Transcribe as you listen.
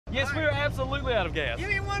Yes, we are absolutely out of gas. Give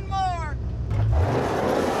me one more.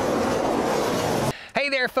 Hey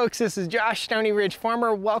there folks, this is Josh, Stoney Ridge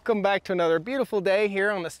Farmer. Welcome back to another beautiful day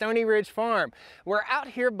here on the Stoney Ridge Farm. We're out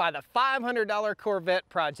here by the $500 Corvette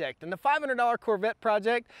project, and the $500 Corvette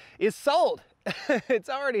project is sold. It's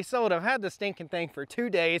already sold. I've had the stinking thing for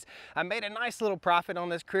 2 days. I made a nice little profit on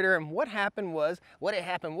this critter, and what happened was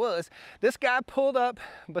this guy pulled up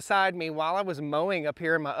beside me while I was mowing up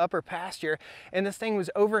here in my upper pasture, and this thing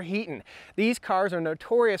was overheating. These cars are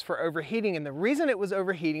notorious for overheating, and the reason it was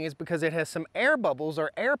overheating is because it has some air bubbles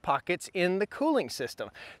or air pockets in the cooling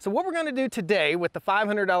system. So what we're going to do today with the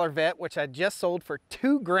 $500 Vet, which I just sold for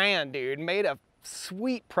 $2 grand, dude, made a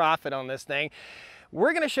sweet profit on this thing.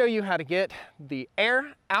 We're going to show you how to get the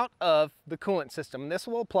air out of the coolant system. This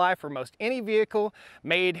will apply for most any vehicle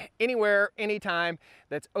made anywhere, anytime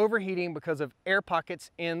that's overheating because of air pockets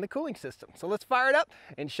in the cooling system. So let's fire it up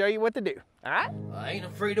and show you what to do. All right? I ain't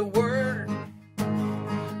afraid of work.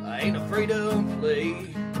 I ain't afraid of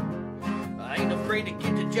play. I ain't afraid to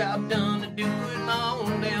get the job done and do it my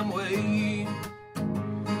own damn way.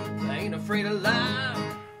 I ain't afraid of life.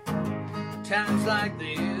 Times like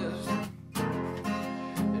this.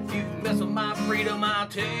 Mess with my freedom, I'll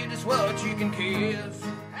tell you just what you can kiss.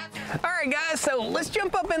 All right guys, so let's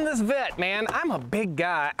jump up in this Vet, man. I'm a big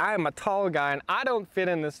guy, I'm a tall guy, and I don't fit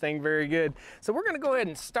in this thing very good. So we're gonna go ahead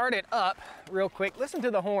and start it up real quick. Listen to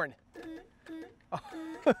the horn. Oh,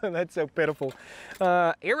 that's so pitiful.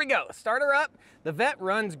 Here we go, start her up. The Vet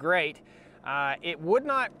runs great. It would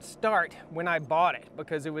not start when I bought it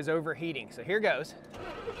because it was overheating. So here goes.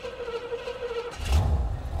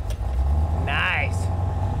 Nice.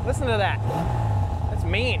 Listen to that. That's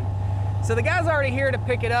mean. So the guy's already here to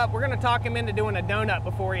pick it up. We're gonna talk him into doing a donut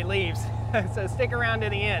before he leaves. So stick around to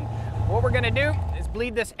the end. What we're gonna do is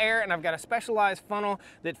bleed this air, and I've got a specialized funnel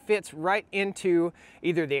that fits right into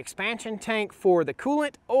either the expansion tank for the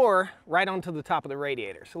coolant or right onto the top of the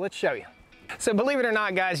radiator. So let's show you. So believe it or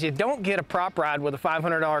not, guys, you don't get a prop rod with a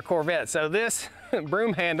 $500 Corvette. So this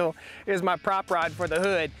broom handle is my prop rod for the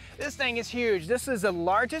hood. This thing is huge. This is the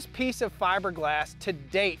largest piece of fiberglass to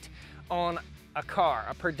date on a car,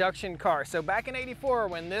 a production car. So back in '84,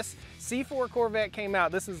 when this C4 Corvette came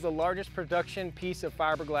out, this is the largest production piece of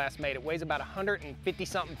fiberglass made. It weighs about 150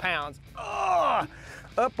 something pounds. Oh,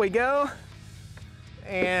 up we go.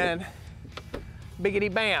 And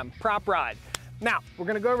biggity bam, prop rod. Now, we're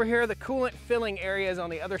gonna go over here. The coolant filling area is on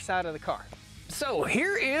the other side of the car. So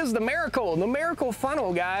here is the Miracle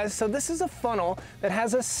funnel, guys. So this is a funnel that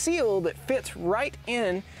has a seal that fits right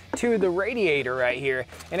in to the radiator right here.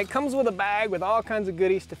 And it comes with a bag with all kinds of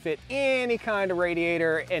goodies to fit any kind of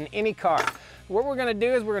radiator in any car. What we're gonna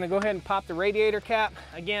do is we're gonna go ahead and pop the radiator cap.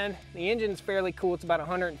 Again, the engine's fairly cool. It's about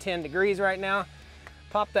 110 degrees right now.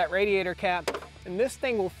 Pop that radiator cap, and this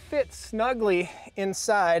thing will fit snugly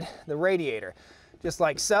inside the radiator, just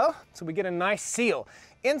like so. So we get a nice seal.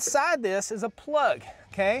 Inside this is a plug,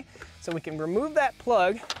 okay? So we can remove that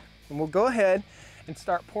plug, and we'll go ahead and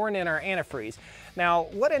start pouring in our antifreeze. Now,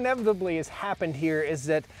 what inevitably has happened here is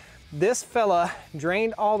that this fella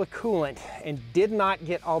drained all the coolant and did not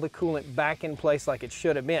get all the coolant back in place like it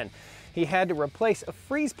should have been. He had to replace a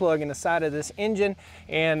freeze plug in the side of this engine,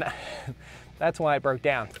 and that's why it broke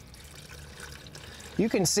down. You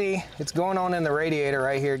can see it's going on in the radiator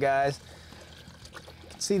right here, guys.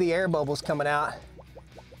 See the air bubbles coming out.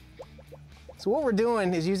 So what we're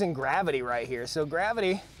doing is using gravity right here. So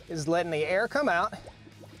gravity is letting the air come out,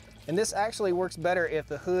 and this actually works better if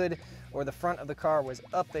the hood or the front of the car was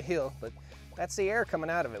up the hill, but that's the air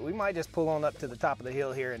coming out of it. We might just pull on up to the top of the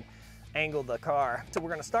hill here and angle the car. So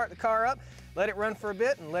we're gonna start the car up, let it run for a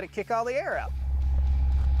bit, and let it kick all the air out.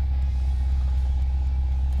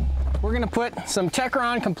 We're gonna put some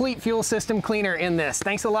Techron Complete Fuel System Cleaner in this.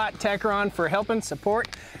 Thanks a lot, Techron, for helping support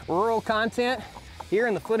rural content here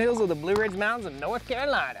in the foothills of the Blue Ridge Mountains of North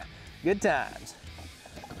Carolina. Good times.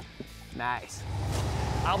 Nice.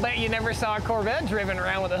 I'll bet you never saw a Corvette driven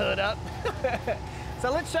around with the hood up.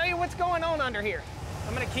 So let's show you what's going on under here.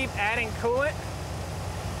 I'm gonna keep adding coolant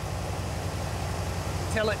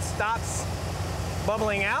until it stops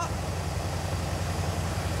bubbling out,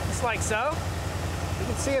 just like so. You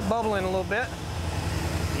can see it bubbling a little bit.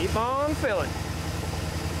 Keep on filling.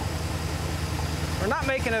 We're not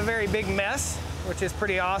making a very big mess, which is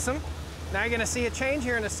pretty awesome. Now you're gonna see a change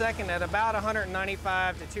here in a second at about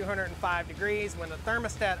 195 to 205 degrees. When the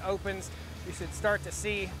thermostat opens, you should start to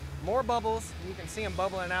see more bubbles. You can see them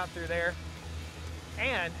bubbling out through there.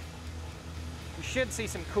 And you should see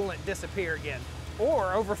some coolant disappear again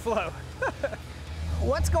or overflow.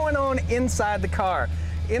 What's going on inside the car?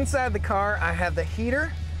 Inside the car, I have the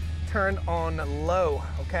heater turned on low,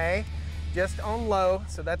 okay? Just on low,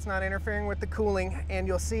 so that's not interfering with the cooling, and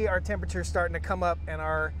you'll see our temperature starting to come up and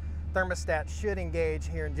our thermostat should engage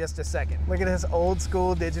here in just a second. Look at this old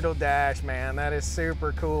school digital dash, man. That is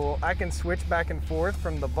super cool. I can switch back and forth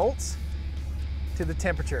from the volts to the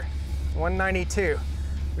temperature. 192.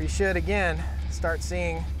 We should again start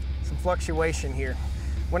seeing some fluctuation here.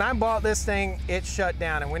 When I bought this thing, it shut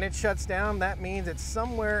down, and when it shuts down, that means it's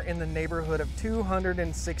somewhere in the neighborhood of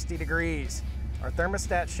 260 degrees. Our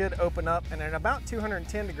thermostat should open up, and at about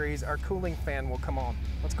 210 degrees, our cooling fan will come on.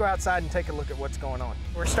 Let's go outside and take a look at what's going on.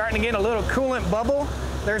 We're starting to get a little coolant bubble.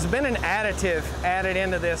 There's been an additive added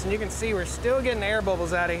into this, and you can see we're still getting air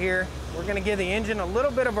bubbles out of here. We're gonna give the engine a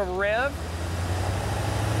little bit of a rev.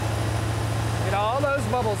 Get all those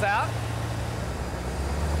bubbles out.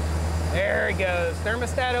 There it goes.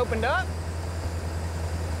 Thermostat opened up.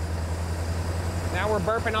 Now we're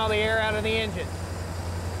burping all the air out of the engine.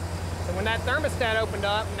 So when that thermostat opened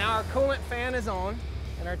up, now our coolant fan is on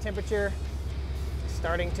and our temperature is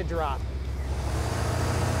starting to drop.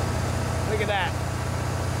 Look at that.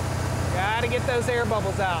 Gotta get those air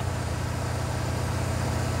bubbles out.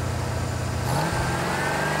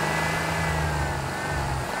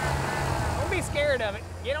 Don't be scared of it.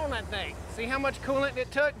 Get on that thing. See how much coolant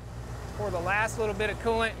it took? Pour the last little bit of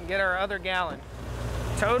coolant and get our other gallon.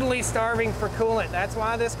 Totally starving for coolant. That's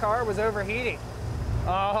why this car was overheating.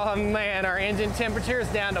 Oh man, our engine temperature is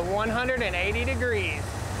down to 180 degrees.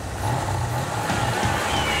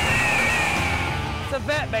 It's a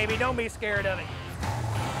Vette, baby. Don't be scared of it.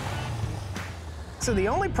 So the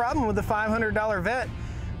only problem with the $500 Vette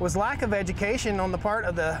was lack of education on the part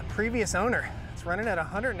of the previous owner. It's running at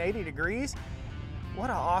 180 degrees. What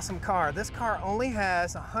an awesome car. This car only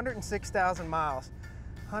has 106,000 miles,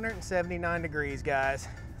 179 degrees, guys.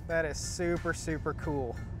 That is super, super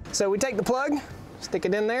cool. So we take the plug, stick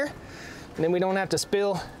it in there, and then we don't have to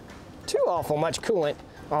spill too awful much coolant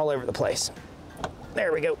all over the place.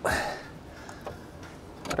 There we go.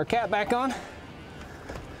 Put our cap back on.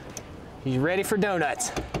 He's ready for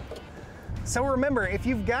donuts. So remember, if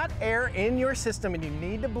you've got air in your system and you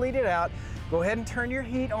need to bleed it out, go ahead and turn your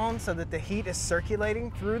heat on so that the heat is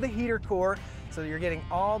circulating through the heater core so that you're getting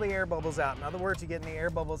all the air bubbles out. In other words, you're getting the air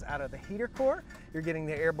bubbles out of the heater core, you're getting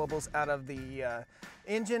the air bubbles out of the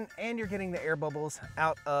engine, and you're getting the air bubbles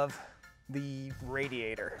out of the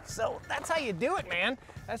radiator. So that's how you do it, man.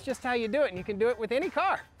 That's just how you do it, and you can do it with any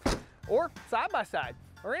car or side by side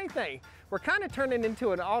or anything. We're kind of turning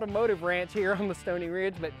into an automotive ranch here on the Stoney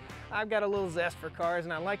Ridge, but I've got a little zest for cars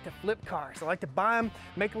and I like to flip cars. I like to buy them,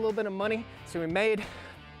 make a little bit of money. So we made,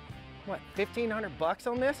 what, 1,500 bucks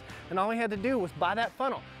on this? And all we had to do was buy that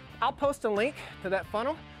funnel. I'll post a link to that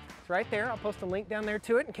funnel. It's right there. I'll post a link down there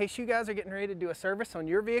to it in case you guys are getting ready to do a service on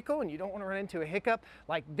your vehicle and you don't want to run into a hiccup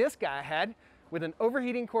like this guy had with an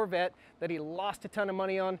overheating Corvette that he lost a ton of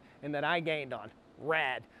money on and that I gained on.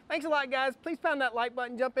 Rad. Thanks a lot, guys. Please pound that like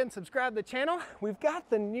button, jump in, subscribe to the channel. We've got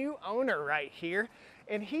the new owner right here,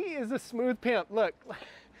 and he is a smooth pimp. Look,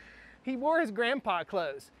 he wore his grandpa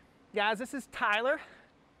clothes. Guys, this is Tyler.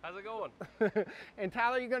 How's it going? And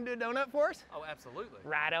Tyler, you gonna do a donut for us? Oh, absolutely.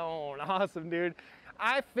 Right on. Awesome, dude.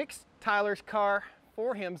 I fixed Tyler's car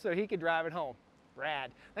for him so he could drive it home.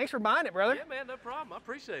 Rad. Thanks for buying it, brother. Yeah, man, no problem. I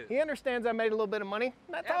appreciate it. He understands I made a little bit of money.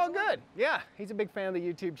 That's all good. Yeah, he's a big fan of the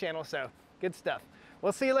YouTube channel, so good stuff.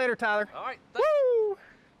 We'll see you later, Tyler. All right. Woo!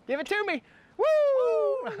 Give it to me.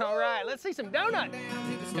 Woo! All right, let's see some donuts.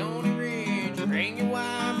 Down to the Stoney Ridge, bring your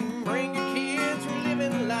wife and bring your kids. We're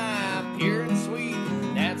living life pure and sweet.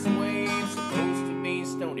 That's the way it's supposed to be,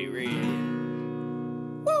 Stoney Ridge.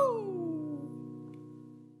 Woo!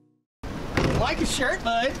 Like his shirt,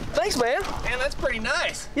 bud. Thanks, man. Man, that's pretty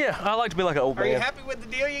nice. Yeah, I like to be like an old man. Are you happy with the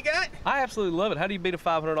deal you got? I absolutely love it. How do you beat a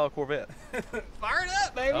 $500 Corvette? Fire it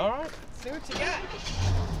up, baby. All right. See what you got.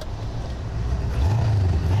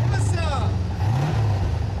 What's up?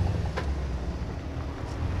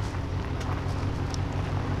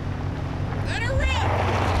 Let her rip.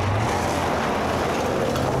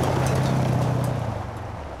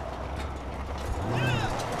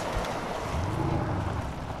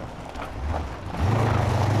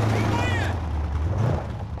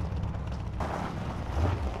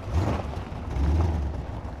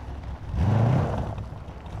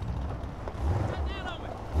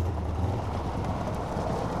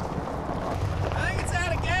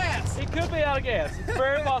 Could be out of gas. It's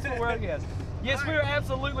very possible we're out of gas. Yes, we are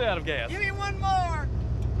absolutely out of gas. Give me one more.